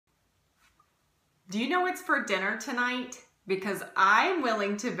Do you know what's for dinner tonight? Because I'm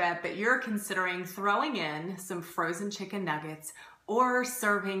willing to bet that you're considering throwing in some frozen chicken nuggets or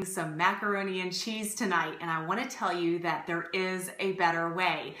serving some macaroni and cheese tonight. And I want to tell you that there is a better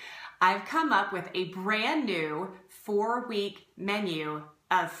way. I've come up with a brand new 4-week menu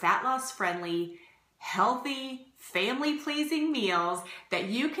of fat loss friendly, healthy, family-pleasing meals that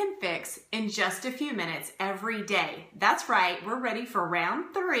you can fix in just a few minutes every day. That's right, we're ready for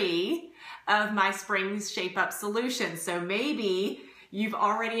round 3 of my Spring Shape Up solution. So maybe you've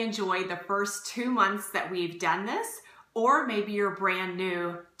already enjoyed the first 2 months that we've done this, or maybe you're brand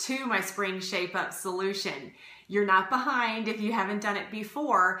new to my Spring Shape Up solution. You're not behind if you haven't done it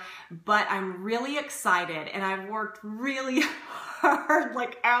before, but I'm really excited and I've worked really hard,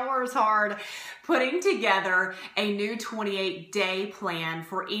 like hours hard, putting together a new 28-day plan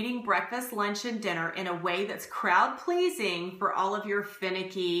for eating breakfast, lunch, and dinner in a way that's crowd-pleasing for all of your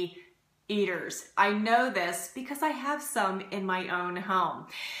finicky eaters. I know this because I have some in my own home.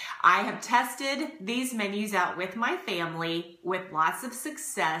 I have tested these menus out with my family with lots of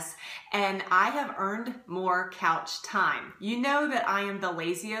success, and I have earned more couch time. You know that I am the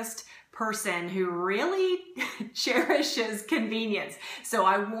laziest person who really cherishes convenience, so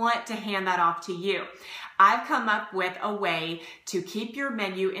I want to hand that off to you. I've come up with a way to keep your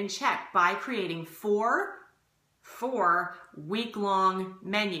menu in check by creating four week-long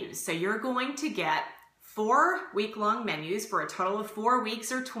menus. So you're going to get 4 week-long menus for a total of 4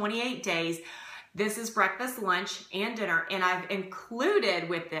 weeks or 28 days. This is breakfast, lunch, and dinner, and I've included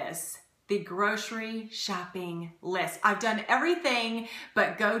with this the grocery shopping list. I've done everything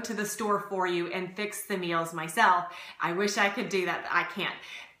but go to the store for you and fix the meals myself. I wish I could do that, but I can't.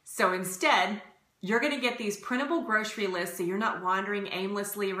 So instead, you're going to get these printable grocery lists so you're not wandering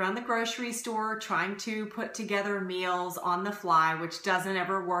aimlessly around the grocery store trying to put together meals on the fly, which doesn't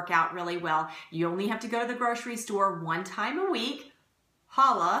ever work out really well. You only have to go to the grocery store 1 time a week.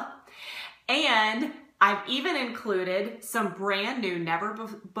 Holla. And I've even included some brand new, never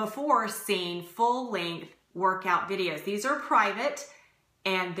before seen full-length workout videos. These are private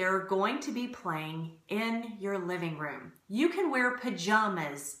and they're going to be playing in your living room. You can wear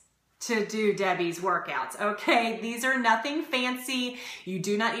pajamas to do Debbie's workouts, okay? These are nothing fancy. You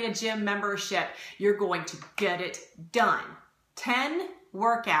do not need a gym membership. You're going to get it done. 10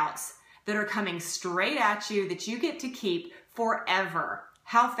 workouts that are coming straight at you that you get to keep forever.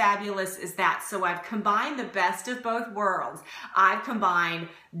 How fabulous is that? So I've combined the best of both worlds. I've combined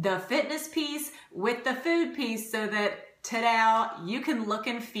the fitness piece with the food piece so that ta-da, you can look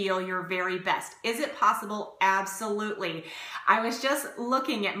and feel your very best. Is it possible? Absolutely. I was just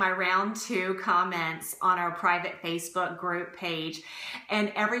looking at my round 2 comments on our private Facebook group page,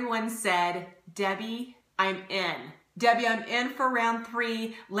 and everyone said, Debbie, I'm in. Debbie, I'm in for round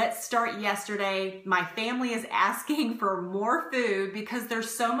 3. Let's start yesterday. My family is asking for more food because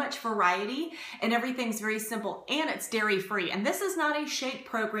there's so much variety and everything's very simple and it's dairy free. And this is not a shake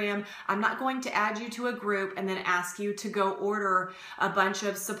program. I'm not going to add you to a group and then ask you to go order a bunch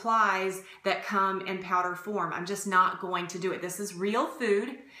of supplies that come in powder form. I'm just not going to do it. This is real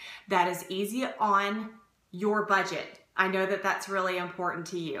food that is easy on your budget. I know that that's really important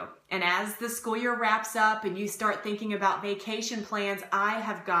to you. And as the school year wraps up and you start thinking about vacation plans, I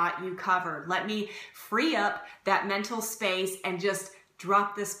have got you covered. Let me free up that mental space and just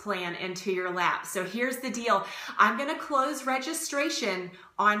drop this plan into your lap. So here's the deal. I'm going to close registration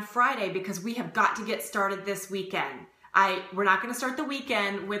on Friday because we have got to get started this weekend. We're not going to start the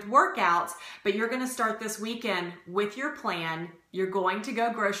weekend with workouts, but you're going to start this weekend with your plan. You're going to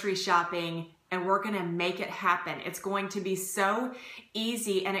go grocery shopping and we're going to make it happen. It's going to be so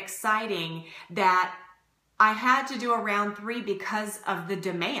easy and exciting that I had to do a round 3 because of the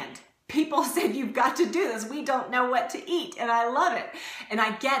demand. People said, you've got to do this. We don't know what to eat. And I love it. And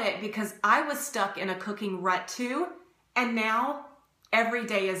I get it because I was stuck in a cooking rut too. And now every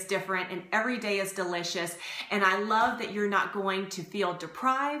day is different and every day is delicious. And I love that you're not going to feel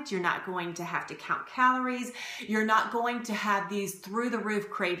deprived. You're not going to have to count calories. You're not going to have these through the roof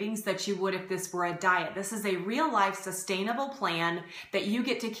cravings that you would if this were a diet. This is a real life sustainable plan that you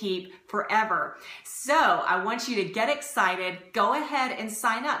get to keep forever. So I want you to get excited. Go ahead and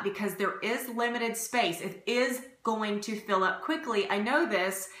sign up because there is limited space. It is going to fill up quickly. I know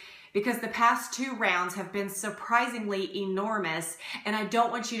this because the past 2 rounds have been surprisingly enormous, and I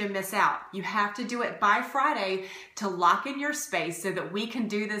don't want you to miss out. You have to do it by Friday to lock in your space so that we can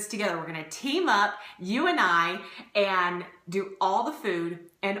do this together. We're gonna team up, you and I, and do all the food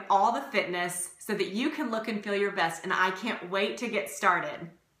and all the fitness so that you can look and feel your best, and I can't wait to get started.